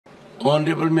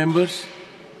Honorable members,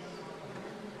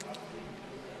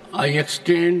 I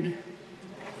extend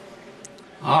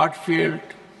heartfelt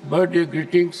birthday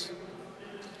greetings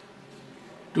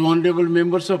to Honorable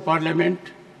Members of Parliament,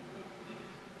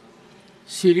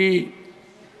 Shri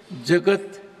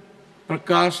Jagat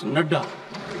Prakash Nadda,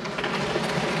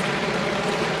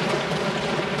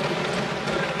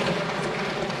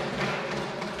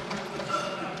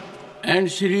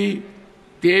 and Shri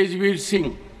Tejveer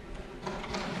Singh.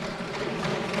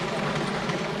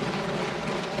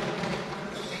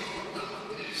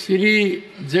 Shri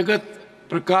Jagat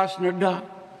Prakash Nadda,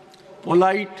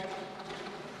 polite,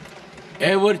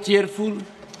 ever cheerful,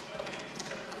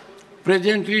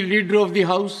 presently Leader of the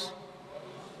House,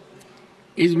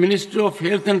 is Minister of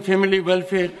Health and Family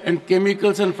Welfare and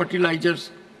Chemicals and Fertilizers,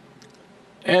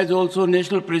 as also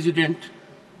National President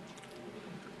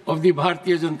of the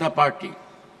Bharatiya Janata Party.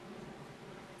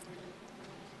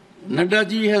 Nadda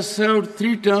ji has served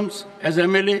 3 terms as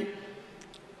MLA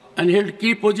and held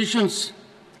key positions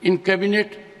in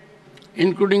Cabinet,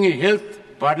 including in Health,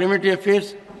 Parliamentary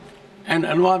Affairs and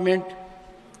Environment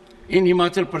in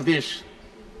Himachal Pradesh.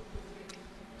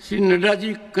 Shri Nadda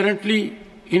ji, currently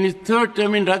in his 3rd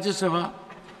term in Rajya Sabha,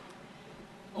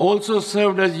 also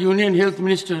served as Union Health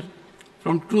Minister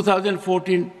from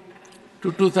 2014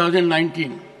 to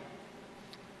 2019.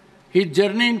 His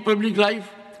journey in public life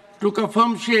took a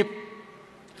firm shape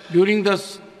during the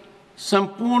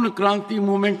Sampurna Kranti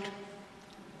movement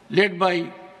led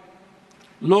by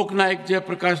Lok Nayak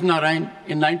Jayaprakash Narayan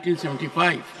in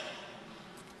 1975.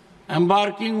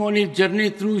 Embarking on his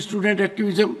journey through student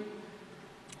activism,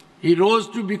 he rose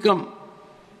to become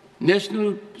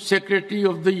National Secretary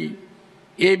of the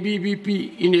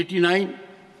ABVP in 1989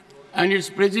 and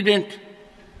its President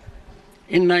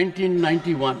in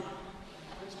 1991.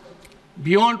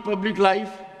 Beyond public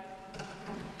life,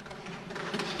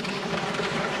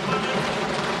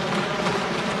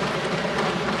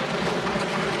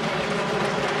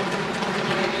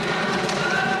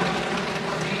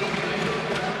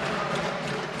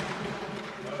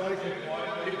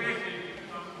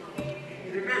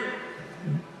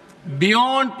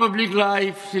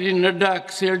 Shri Nadda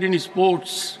excelled in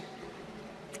sports,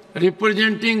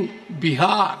 representing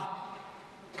Bihar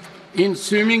in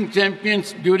swimming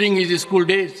champions during his school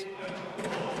days.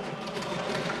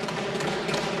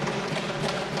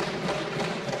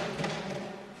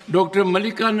 Dr.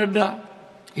 Malika Nadda,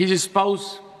 his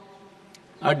spouse,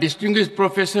 a distinguished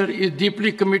professor, is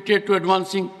deeply committed to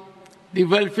advancing the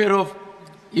welfare of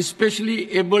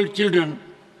especially abled children,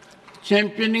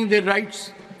 championing their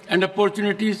rights and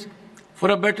opportunities for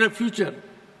a better future.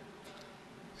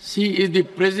 She is the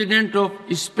President of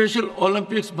Special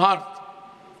Olympics Bharat,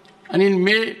 and in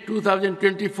May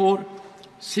 2024,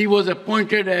 she was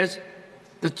appointed as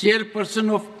the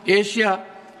Chairperson of Asia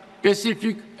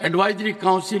Pacific Advisory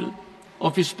Council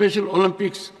of Special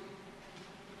Olympics.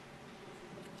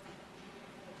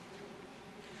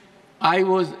 I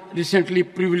was recently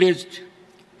privileged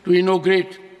to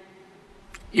inaugurate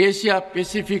Asia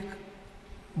Pacific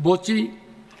Bocce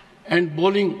and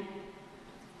bowling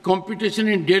competition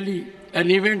in Delhi,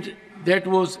 an event that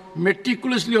was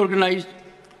meticulously organized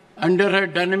under her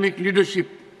dynamic leadership,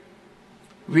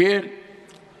 where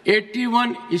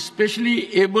 81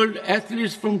 especially abled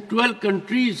athletes from 12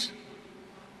 countries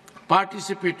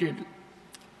participated.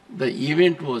 The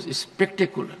event was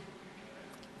spectacular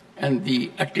and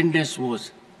the attendance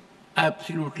was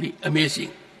absolutely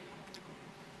amazing.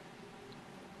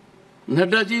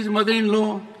 Nadda ji's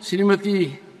mother-in-law,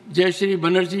 Srimati Jayashree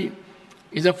Banerjee,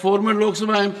 is a former Lok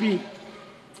Sabha MP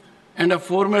and a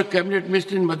former Cabinet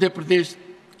Minister in Madhya Pradesh,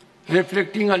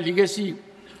 reflecting a legacy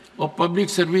of public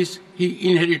service he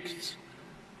inherits.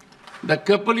 The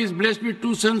couple is blessed with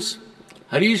 2 sons,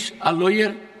 Harish, a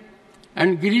lawyer,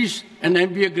 and Girish, an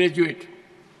MBA graduate.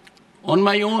 On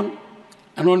my own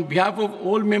and on behalf of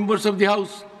all members of the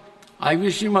House, I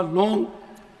wish him a long,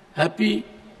 happy,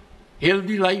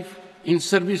 healthy life in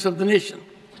service of the nation.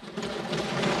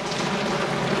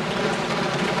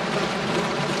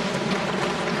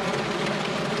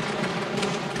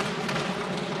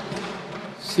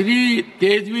 Shri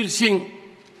Tejveer Singh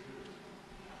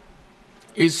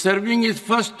is serving his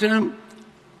 1st term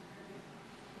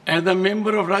as a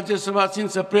member of Rajya Sabha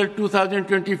since April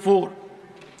 2024,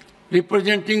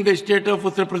 representing the state of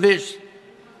Uttar Pradesh.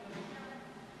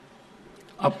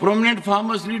 A prominent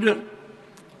farmers leader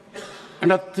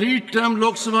and a 3-term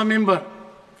Lok Sabha member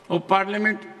of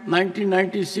Parliament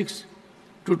 1996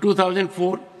 to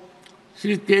 2004,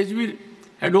 Shri Tejveer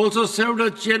had also served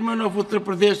as chairman of Uttar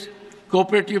Pradesh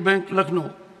Cooperative Bank,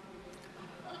 Lucknow.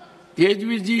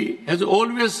 Tejveer has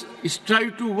always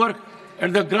strived to work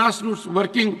at the grassroots,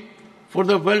 working for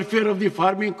the welfare of the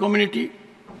farming community.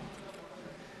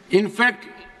 In fact,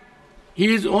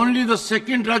 he is only the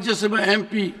second Rajya Sabha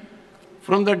MP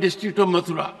from the district of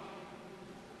Mathura.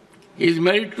 He is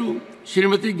married to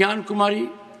Srimati Gyan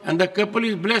Kumari, and the couple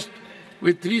is blessed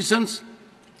with 3 sons,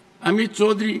 Amit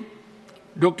Chaudhary,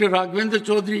 Dr. Raghavendra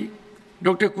Chaudhary,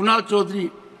 Dr. Kunal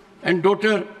Chaudhary, and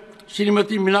daughter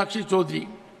Srimati Meenakshi Chaudhary.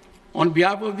 On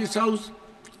behalf of this House,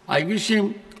 I wish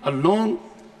him a long,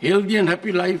 healthy and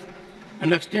happy life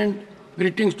and extend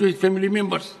greetings to his family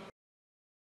members.